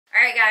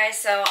Alright guys,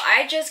 so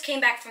I just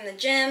came back from the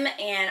gym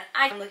and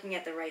I'm looking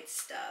at the right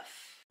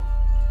stuff.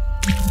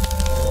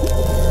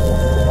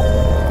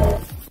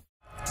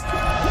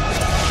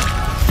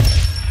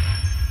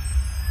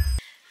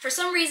 For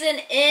some reason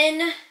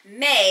in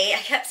May, I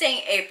kept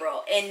saying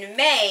April, in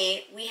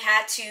May we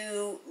had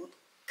to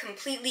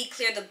completely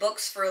clear the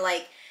books for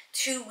like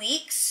 2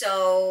 weeks.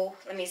 So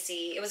let me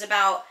see, it was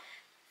about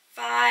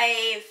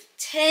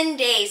 10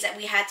 days that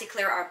we had to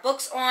clear our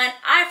books on.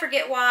 I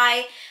forget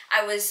why.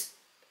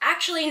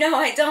 No,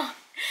 I don't.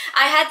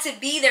 I had to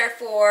be there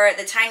for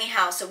the tiny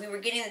house. So we were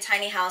getting the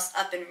tiny house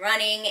up and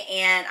running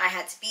and I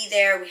had to be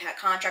there. We had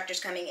contractors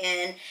coming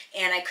in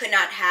and I could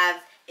not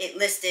have it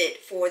listed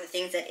for the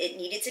things that it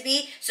needed to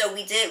be. So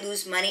we did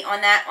lose money on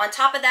that. On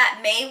top of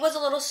that, May was a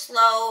little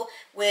slow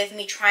with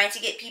me trying to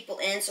get people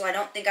in. So I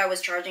don't think I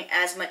was charging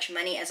as much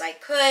money as I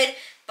could.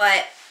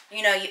 But,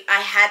 you know,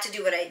 I had to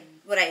do what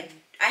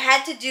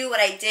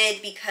I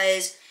did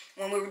because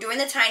when we were doing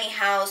the tiny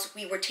house,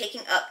 we were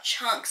taking up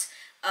chunks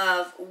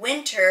of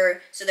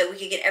winter so that we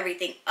could get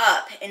everything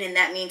up, and in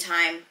that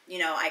meantime, you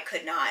know, I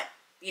could not,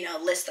 you know,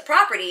 list the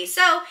property.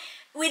 So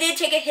we did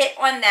take a hit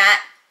on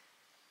that.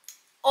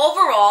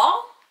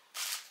 Overall,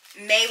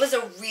 May was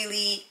a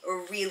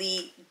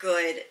really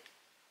good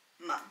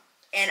month,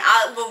 and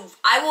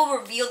I will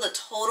reveal the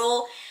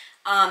total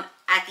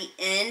at the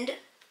end.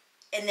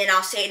 And then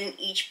I'll say it in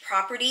each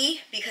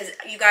property because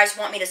you guys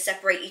want me to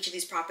separate each of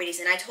these properties.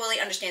 And I totally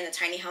understand the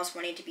tiny house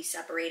wanting to be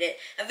separated.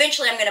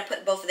 Eventually, I'm going to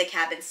put both of the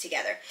cabins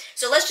together.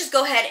 So let's just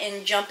go ahead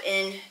and jump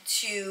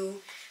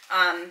into,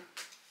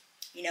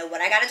 you know,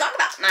 what I got to talk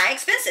about, my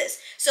expenses.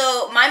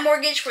 So my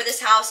mortgage for this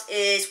house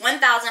is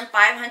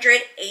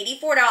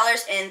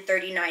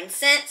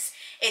 $1,584.39.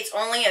 It's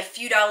only a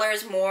few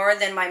dollars more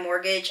than my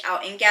mortgage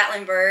out in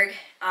Gatlinburg.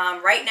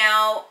 Right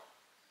now,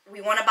 we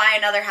want to buy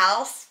another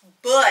house,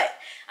 but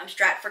I'm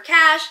strapped for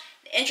cash.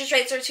 The interest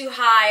rates are too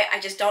high. I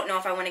just don't know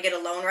if I want to get a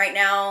loan right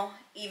now,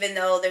 even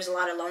though there's a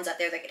lot of loans out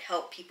there that could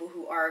help people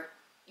who are,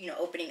 you know,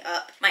 opening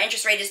up. My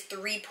interest rate is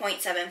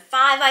 3.75,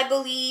 I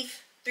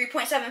believe.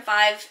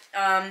 3.75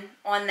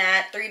 on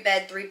that. 3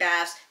 bed, 3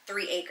 baths,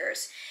 3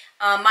 acres.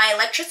 My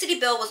electricity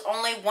bill was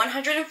only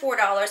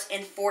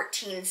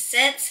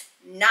 $104.14.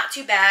 Not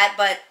too bad,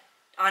 but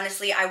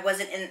honestly,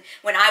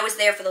 when I was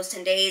there for those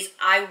 10 days,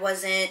 I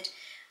wasn't,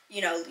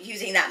 you know,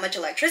 using that much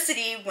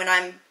electricity when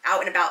I'm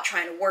out and about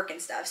trying to work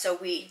and stuff. So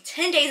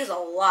 10 days is a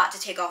lot to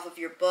take off of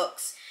your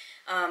books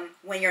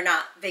when you're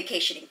not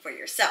vacationing for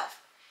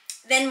yourself.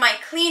 Then my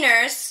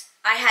cleaners,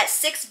 I had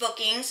 6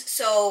 bookings,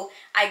 so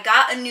I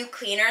got a new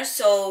cleaner.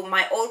 So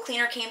my old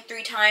cleaner came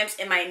 3 times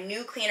and my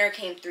new cleaner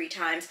came 3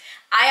 times.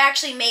 I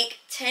actually make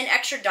 $10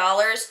 extra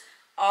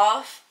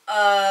off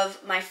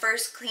of my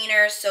first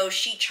cleaner. So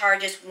she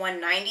charges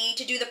 $190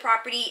 to do the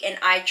property and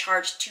I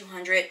charge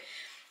 $200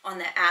 on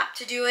the app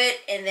to do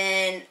it. And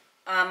then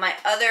my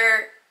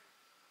other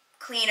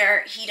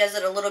cleaner, he does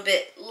it a little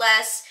bit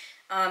less,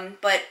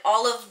 but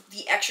all of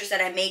the extras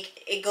that I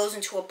make, it goes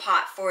into a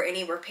pot for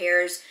any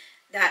repairs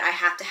that I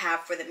have to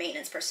have for the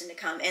maintenance person to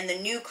come. And the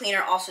new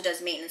cleaner also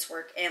does maintenance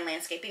work and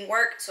landscaping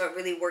work, so it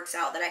really works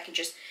out that I can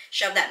just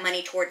shove that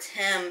money towards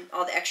him,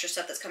 all the extra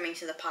stuff that's coming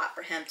to the pot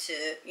for him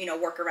to, you know,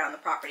 work around the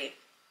property.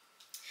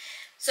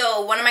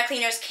 So one of my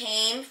cleaners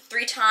came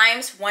 3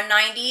 times,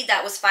 $190.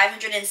 That was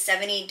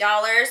 $570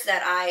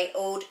 that I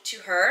owed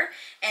to her.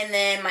 And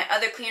then my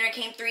other cleaner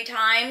came 3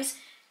 times,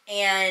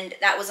 and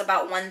that was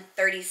about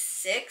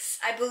 $136,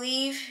 I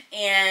believe.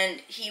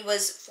 And he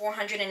was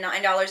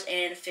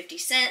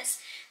 $409.50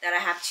 that I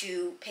have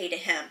to pay to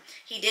him.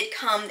 He did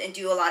come and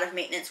do a lot of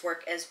maintenance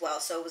work as well.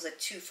 So it was a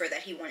twofer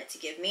that he wanted to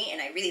give me,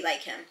 and I really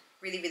like him.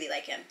 Really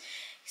like him.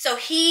 So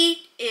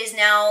he is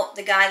now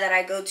the guy that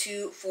I go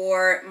to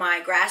for my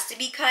grass to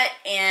be cut.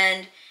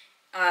 And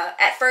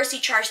at first he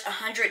charged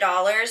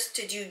 $100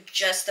 to do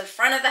just the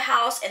front of the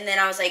house. And then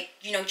I was like,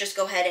 you know, just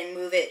go ahead and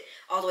move it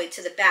all the way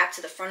to the back,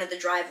 to the front of the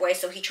driveway.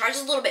 So he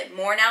charges a little bit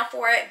more now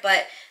for it,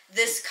 but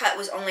this cut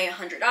was only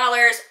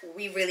 $100.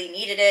 We really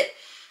needed it.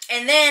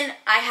 And then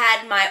I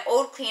had my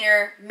old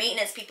cleaner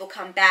maintenance people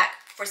come back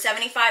for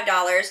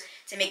 $75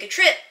 to make a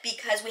trip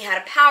because we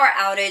had a power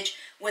outage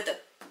with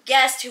a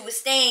guest who was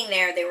staying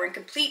there. They were in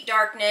complete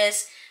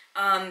darkness.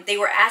 They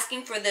were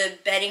asking for the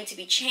bedding to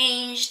be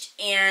changed,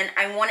 and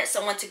I wanted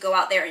someone to go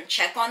out there and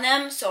check on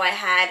them, so I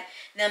had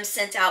them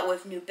sent out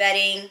with new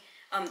bedding.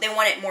 They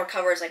wanted more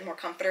covers, like more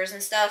comforters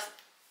and stuff.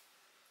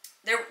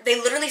 They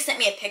literally sent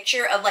me a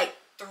picture of like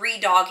 3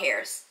 dog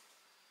hairs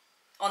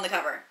on the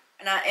cover,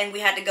 and we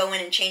had to go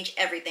in and change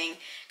everything.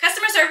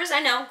 Customer service,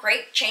 I know,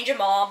 great, change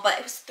them all, but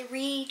it was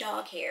 3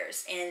 dog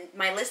hairs, and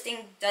my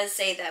listing does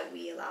say that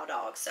we allow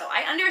dogs, so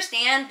I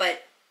understand,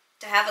 but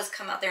to have us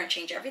come out there and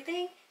change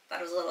everything, I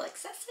thought it was a little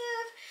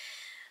excessive.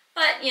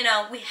 But, you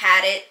know, we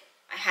had it.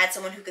 I had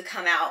someone who could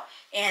come out,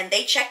 and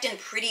they checked in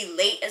pretty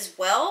late as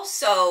well,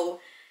 so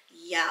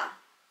yeah,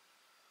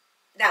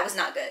 that was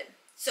not good.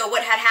 So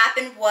what had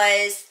happened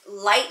was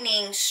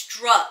lightning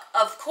struck,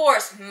 of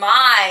course,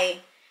 my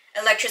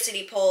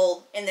electricity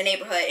pole in the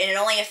neighborhood, and it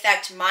only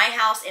affected my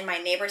house and my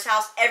neighbor's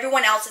house.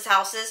 Everyone else's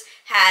houses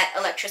had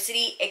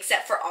electricity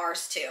except for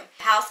ours too.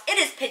 It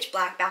is pitch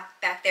black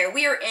back there.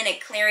 We are in a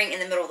clearing in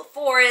the middle of the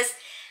forest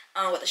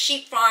with a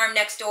sheep farm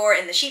next door,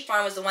 and the sheep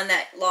farm was the one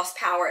that lost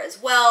power as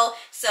well.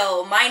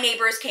 So my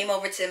neighbors came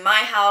over to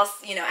my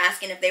house, you know,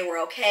 asking if they were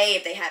okay,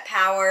 if they had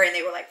power, and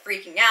they were like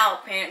freaking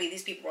out. Apparently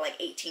these people were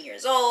like 18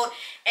 years old.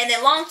 And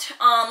then long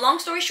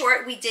story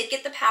short, we did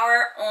get the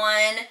power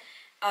on.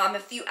 A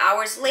few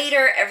hours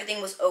later, everything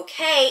was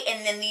okay,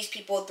 and then these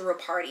people threw a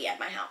party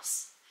at my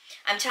house.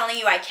 I'm telling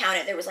you, I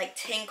counted. There was like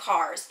 10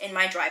 cars in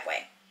my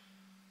driveway.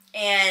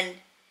 And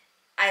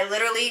I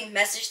literally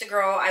messaged the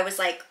girl. I was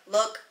like,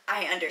 look,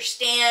 I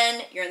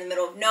understand. You're in the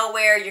middle of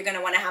nowhere. You're going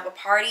to want to have a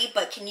party,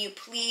 but can you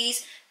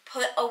please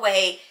put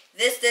away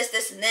this,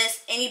 and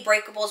this, any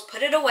breakables,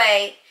 put it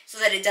away so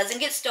that it doesn't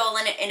get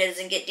stolen and it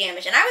doesn't get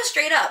damaged. And I was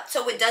straight up,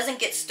 so it doesn't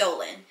get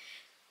stolen.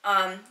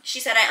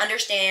 She said, I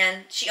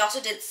understand. She also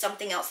did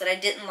something else that I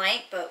didn't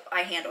like, but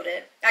I handled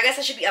it. I guess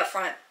I should be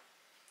upfront.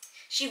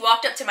 She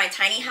walked up to my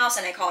tiny house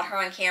and I called her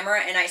on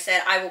camera and I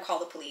said, I will call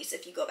the police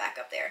if you go back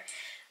up there.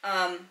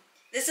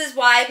 This is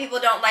why people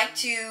don't like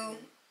to,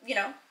 you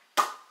know,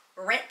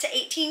 rent to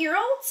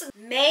 18-year-olds.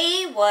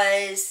 May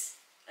was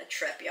a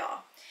trip,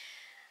 y'all.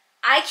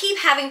 I keep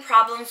having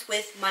problems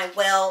with my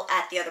well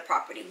at the other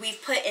property.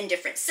 We've put in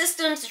different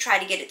systems to try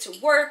to get it to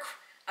work.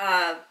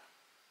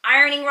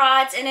 Ironing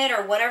rods in it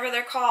or whatever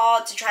they're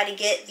called to try to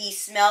get the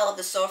smell of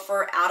the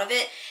sulfur out of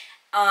it.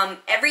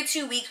 Every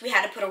 2 weeks we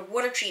had to put a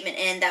water treatment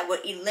in that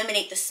would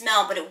eliminate the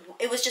smell, but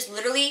it was just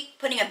literally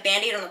putting a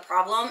band-aid on the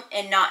problem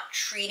and not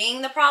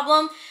treating the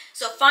problem.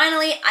 So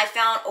finally I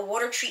found a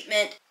water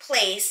treatment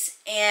place,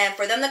 and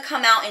for them to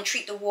come out and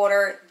treat the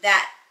water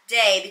that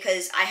day,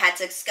 because I had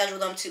to schedule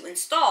them to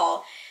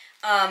install,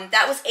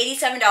 that was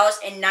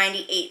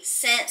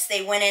 $87.98.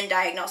 They went in,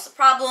 diagnosed the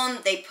problem.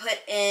 They put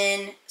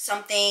in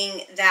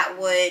something that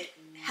would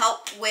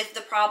help with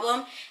the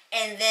problem.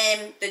 And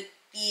then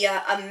the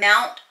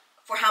amount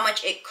for how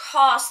much it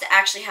costs to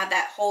actually have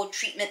that whole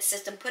treatment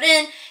system put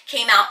in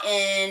came out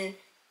in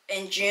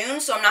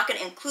June. So I'm not going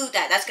to include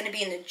that. That's going to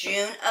be in the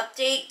June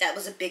update. That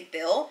was a big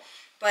bill.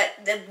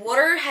 But the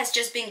water has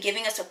just been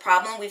giving us a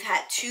problem. We've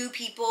had 2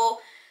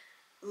 people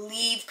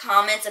leave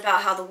comments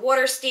about how the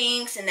water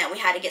stinks and that we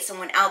had to get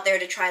someone out there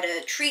to try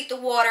to treat the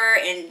water,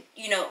 and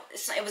you know,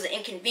 it was an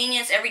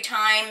inconvenience every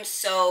time.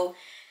 So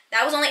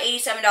that was only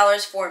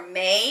 $87 for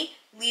May,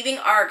 leaving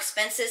our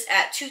expenses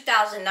at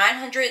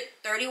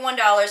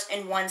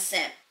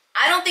 $2,931.01.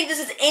 I don't think this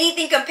is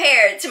anything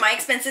compared to my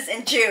expenses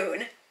in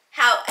June.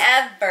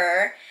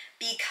 However,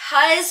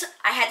 because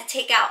I had to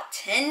take out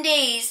 10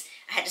 days,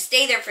 I had to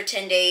stay there for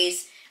 10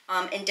 days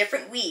in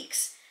different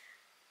weeks,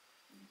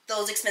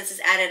 those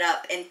expenses added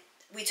up and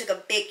we took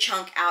a big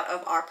chunk out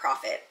of our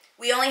profit.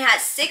 We only had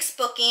 6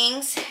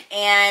 bookings,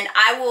 and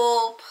I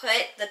will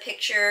put the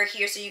picture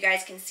here so you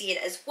guys can see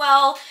it as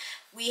well.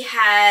 We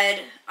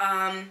had,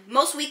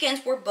 most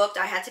weekends were booked.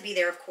 I had to be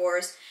there, of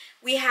course.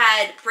 We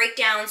had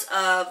breakdowns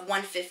of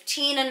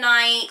 $115 a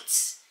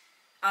night.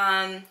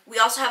 We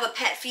also have a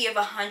pet fee of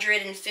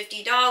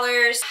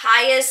 $150.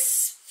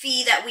 Highest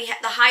fee that we had,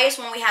 the highest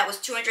one we had was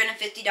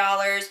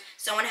 $250.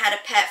 Someone had a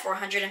pet for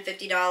 $150,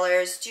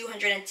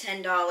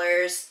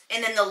 $210,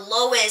 and then the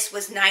lowest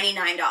was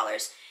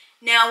 $99.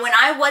 Now, when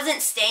I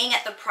wasn't staying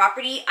at the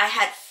property, I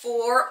had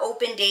 4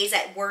 open days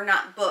that were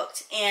not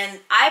booked,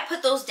 and I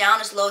put those down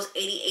as low as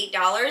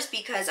 $88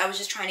 because I was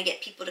just trying to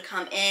get people to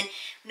come in.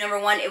 Number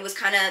one, it was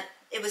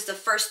the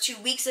first 2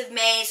 weeks of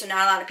May, so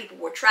not a lot of people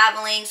were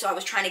traveling, so I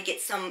was trying to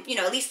get some, you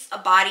know, at least a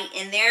body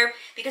in there,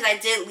 because I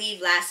did leave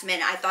last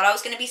minute. I thought I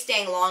was going to be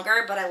staying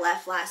longer, but I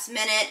left last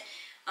minute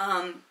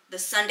the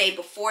Sunday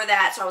before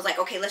that, so I was like,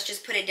 okay, let's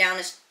just put it down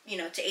as, you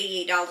know, to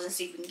 $88 and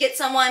see if we can get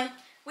someone.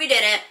 We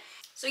didn't.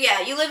 So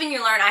yeah, you live and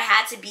you learn. I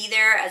had to be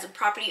there as a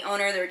property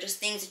owner. There are just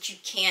things that you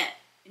can't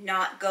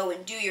not go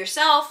and do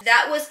yourself.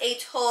 That was a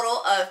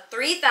total of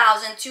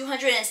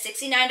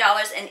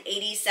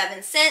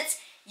 $3,269.87.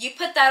 You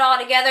put that all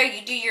together,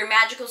 you do your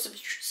magical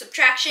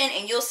subtraction,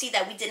 and you'll see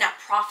that we did not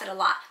profit a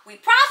lot. We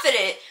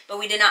profited, but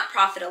we did not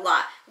profit a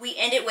lot. We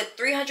ended with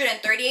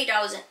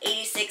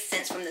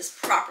 $338.86 from this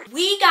property.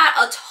 We got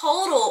a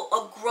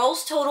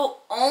gross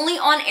total only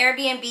on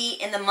Airbnb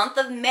in the month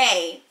of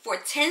May for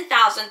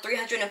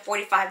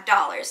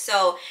 $10,345.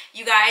 So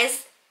you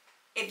guys,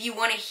 if you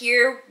want to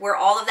hear where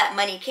all of that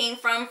money came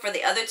from for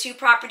the other 2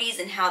 properties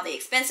and how the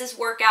expenses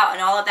work out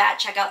and all of that,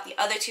 check out the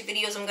other 2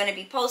 videos I'm going to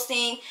be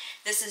posting.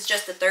 This is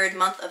just the 3rd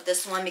month of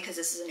this one because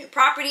this is a new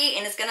property,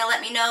 and it's going to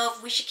let me know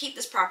if we should keep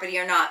this property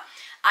or not.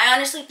 I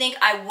honestly think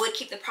I would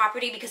keep the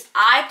property because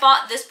I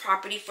bought this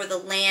property for the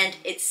land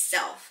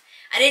itself.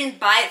 I didn't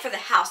buy it for the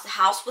house. The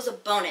house was a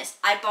bonus.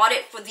 I bought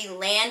it for the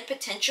land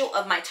potential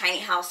of my tiny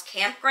house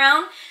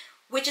campground,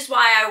 which is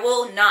why I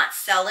will not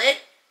sell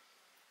it,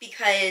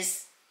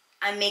 because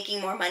I'm making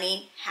more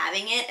money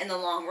having it in the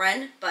long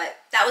run. But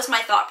that was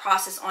my thought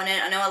process on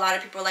it. I know a lot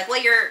of people are like,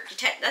 well,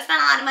 that's not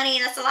a lot of money,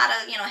 that's a lot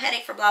of, you know,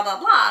 headache for blah, blah,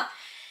 blah.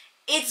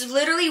 it's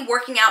literally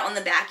working out on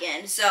the back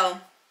end. So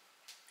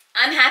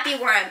I'm happy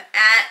where I'm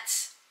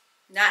at.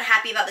 Not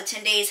happy about the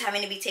 10 days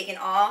having to be taken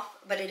off,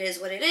 but it is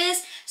what it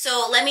is.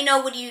 So let me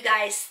know, what do you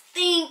guys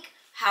think?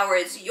 How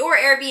is your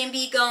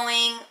Airbnb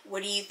going?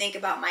 What do you think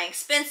about my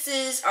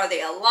expenses? Are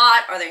they a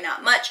lot? Are they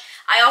not much?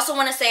 I also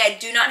want to say I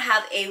do not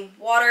have a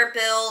water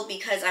bill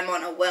because I'm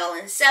on a well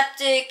and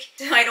septic.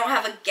 I don't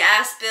have a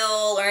gas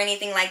bill or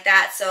anything like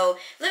that. So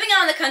living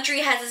out in the country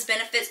has its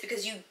benefits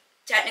because you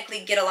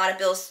technically get a lot of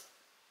bills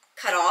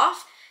cut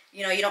off.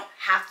 You know, you don't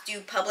have to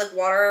do public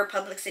water,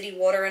 public city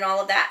water and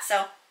all of that.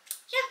 So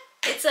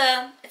yeah, it's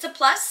a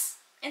plus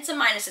and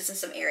some minuses in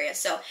some areas.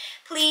 So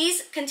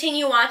please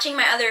continue watching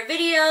my other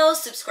videos.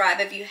 Subscribe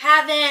if you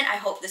haven't. I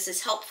hope this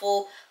is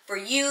helpful for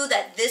you,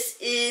 that this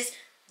is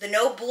the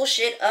no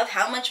bullshit of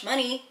how much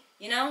money,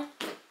 you know,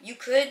 you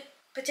could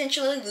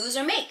potentially lose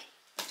or make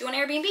doing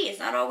Airbnb. It's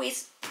not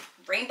always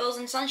rainbows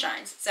and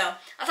sunshines. So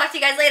I'll talk to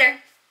you guys later.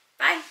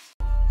 Bye.